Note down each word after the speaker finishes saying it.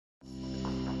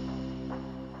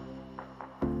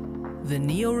The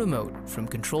Neeo Remote from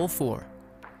Control4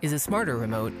 is a smarter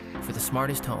remote for the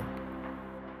smartest home.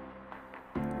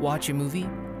 Watch a movie,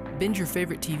 binge your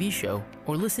favorite TV show,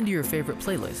 or listen to your favorite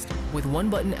playlist with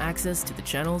one-button access to the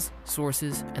channels,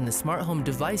 sources, and the smart home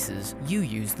devices you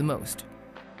use the most.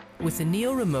 With the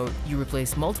Neeo Remote, you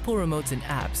replace multiple remotes and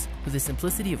apps with the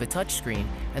simplicity of a touchscreen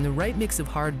and the right mix of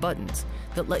hard buttons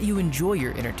that let you enjoy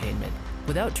your entertainment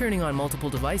without turning on multiple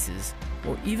devices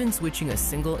or even switching a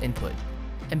single input.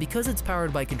 And because it's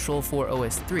powered by Control4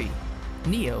 OS 3,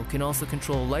 Neeo can also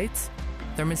control lights,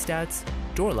 thermostats,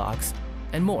 door locks,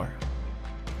 and more.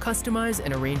 Customize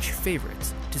and arrange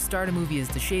favorites to start a movie as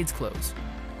the shades close,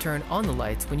 turn on the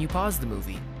lights when you pause the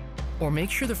movie, or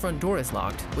make sure the front door is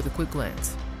locked with a quick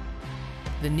glance.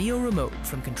 The Neeo Remote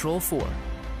from Control4,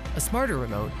 a smarter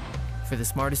remote for the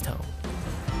smartest home.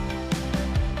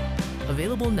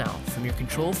 Available now from your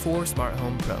Control4 Smart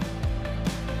Home Pro.